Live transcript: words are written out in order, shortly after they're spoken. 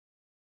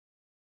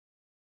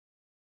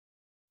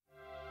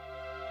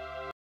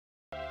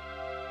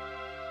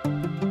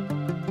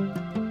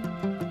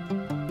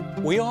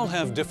We all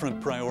have different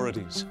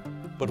priorities,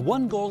 but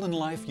one goal in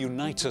life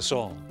unites us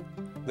all: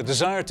 the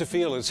desire to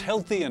feel as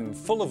healthy and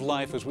full of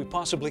life as we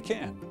possibly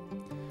can.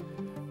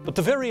 But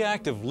the very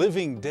act of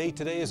living day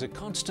to day is a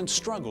constant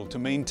struggle to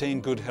maintain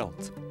good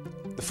health.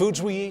 The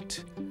foods we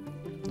eat,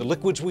 the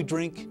liquids we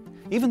drink,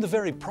 even the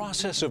very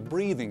process of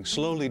breathing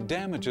slowly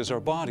damages our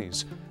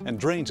bodies and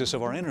drains us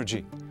of our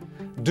energy,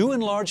 due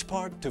in large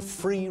part to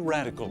free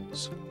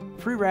radicals.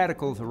 Free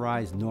radicals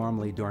arise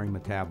normally during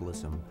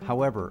metabolism.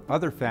 However,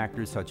 other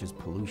factors such as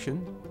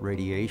pollution,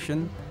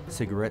 radiation,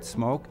 cigarette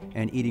smoke,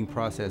 and eating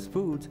processed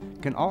foods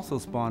can also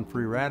spawn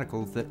free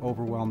radicals that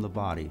overwhelm the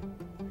body.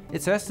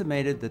 It's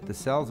estimated that the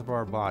cells of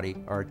our body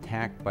are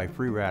attacked by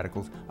free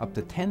radicals up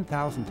to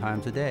 10,000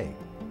 times a day.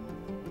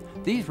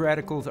 These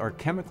radicals are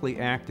chemically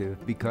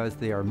active because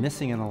they are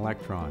missing an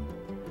electron.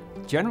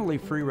 Generally,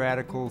 free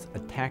radicals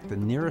attack the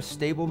nearest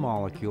stable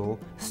molecule,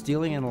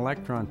 stealing an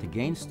electron to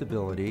gain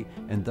stability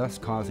and thus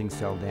causing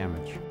cell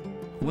damage.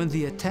 When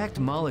the attacked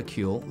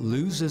molecule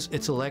loses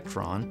its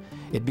electron,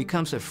 it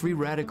becomes a free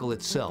radical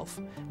itself,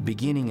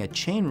 beginning a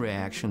chain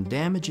reaction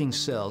damaging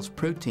cells,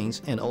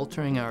 proteins, and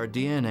altering our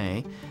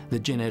DNA, the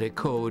genetic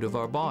code of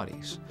our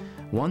bodies.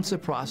 Once the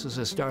process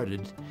has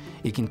started,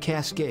 it can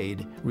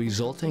cascade,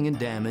 resulting in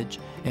damage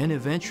and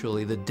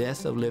eventually the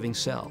death of living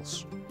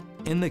cells.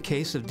 In the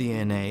case of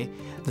DNA,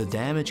 the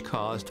damage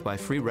caused by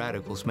free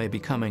radicals may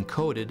become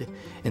encoded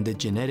in the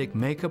genetic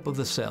makeup of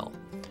the cell,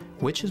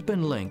 which has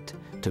been linked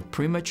to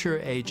premature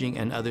aging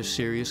and other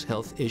serious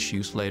health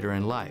issues later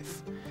in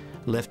life.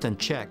 Left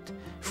unchecked,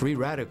 free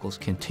radicals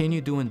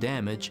continue doing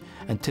damage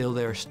until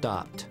they are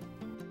stopped.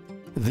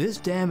 This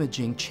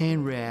damaging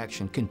chain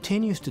reaction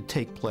continues to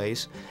take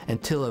place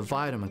until a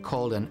vitamin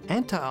called an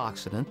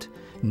antioxidant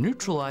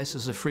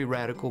neutralizes a free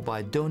radical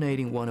by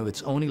donating one of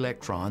its own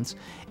electrons,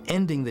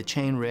 ending the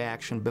chain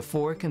reaction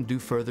before it can do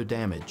further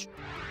damage.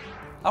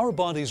 Our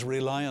bodies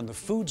rely on the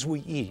foods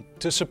we eat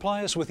to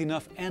supply us with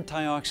enough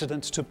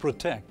antioxidants to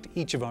protect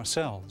each of our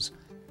cells.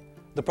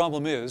 The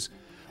problem is,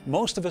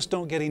 most of us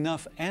don't get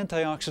enough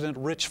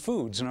antioxidant-rich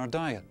foods in our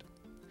diet.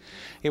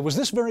 It was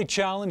this very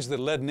challenge that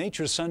led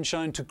Nature's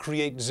Sunshine to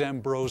create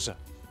Zambroza.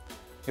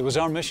 It was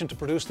our mission to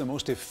produce the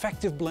most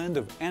effective blend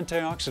of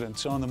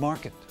antioxidants on the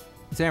market.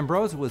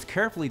 Zambroza was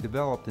carefully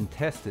developed and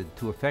tested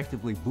to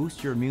effectively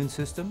boost your immune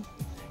system,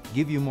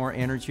 give you more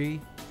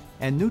energy,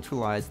 and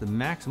neutralize the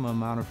maximum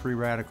amount of free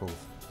radicals.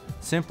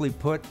 Simply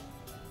put,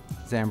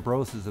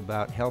 Zambroza is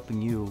about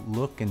helping you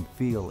look and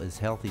feel as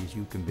healthy as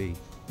you can be.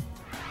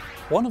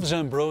 One of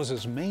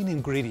Zambroza's main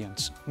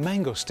ingredients,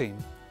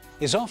 mangosteen,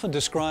 is often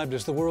described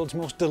as the world's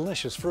most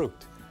delicious fruit.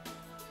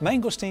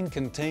 Mangosteen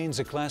contains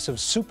a class of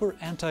super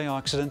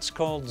antioxidants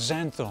called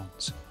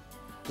xanthones.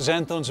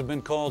 Xanthones have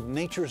been called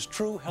nature's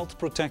true health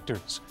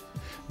protectors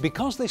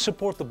because they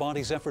support the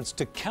body's efforts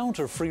to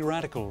counter free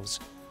radicals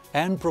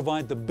and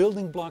provide the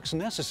building blocks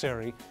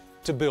necessary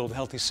to build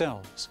healthy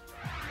cells.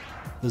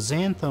 The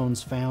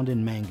xanthones found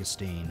in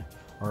mangosteen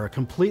are a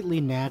completely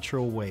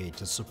natural way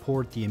to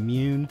support the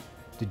immune,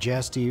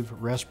 digestive,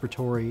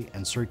 respiratory,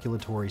 and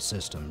circulatory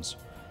systems.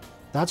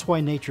 That's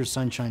why Nature's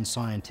Sunshine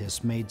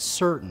scientists made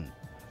certain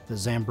that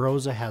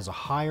Zambroza has a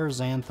higher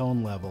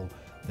xanthone level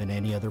than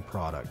any other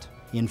product.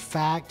 In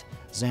fact,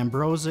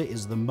 Zambroza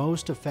is the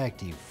most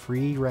effective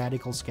free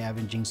radical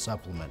scavenging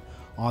supplement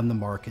on the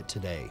market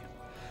today.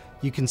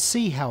 You can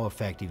see how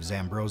effective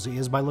Zambroza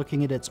is by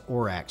looking at its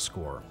ORAC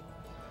score.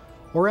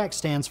 ORAC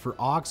stands for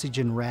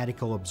oxygen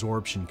radical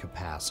absorption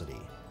capacity.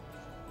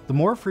 The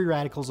more free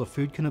radicals a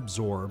food can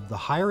absorb, the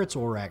higher its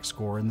ORAC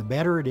score and the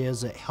better it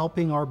is at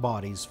helping our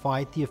bodies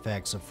fight the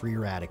effects of free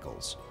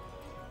radicals.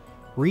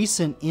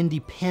 Recent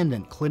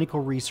independent clinical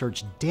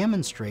research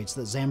demonstrates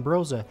that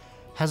Zambroza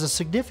has a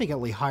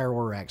significantly higher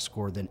ORAC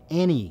score than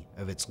any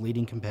of its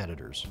leading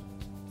competitors.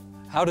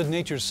 How did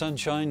Nature's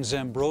Sunshine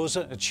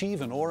Zambroza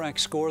achieve an ORAC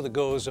score that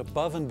goes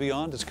above and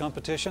beyond its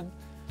competition?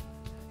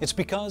 It's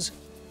because,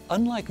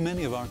 unlike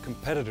many of our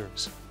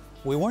competitors,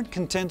 we weren't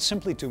content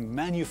simply to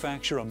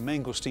manufacture a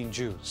mangosteen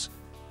juice.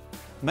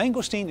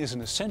 Mangosteen is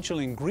an essential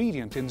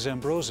ingredient in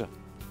Zambroza,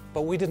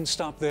 but we didn't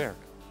stop there.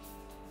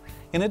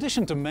 In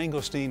addition to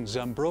mangosteen,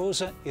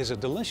 Zambroza is a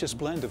delicious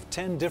blend of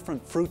 10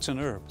 different fruits and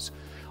herbs,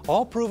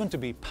 all proven to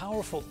be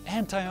powerful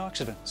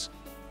antioxidants,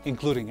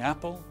 including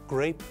apple,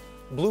 grape,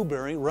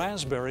 blueberry,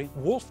 raspberry,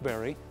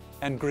 wolfberry,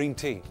 and green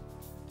tea.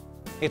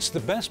 It's the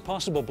best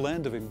possible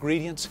blend of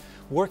ingredients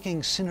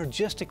working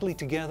synergistically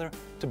together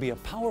to be a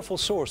powerful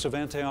source of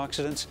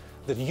antioxidants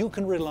that you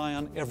can rely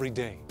on every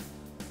day.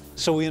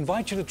 So we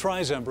invite you to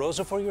try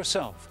Zambroza for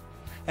yourself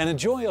and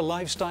enjoy a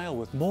lifestyle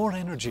with more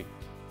energy,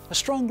 a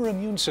stronger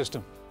immune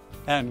system,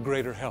 and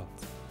greater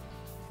health.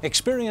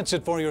 Experience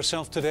it for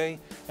yourself today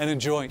and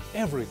enjoy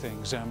everything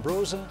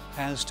Zambroza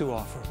has to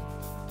offer.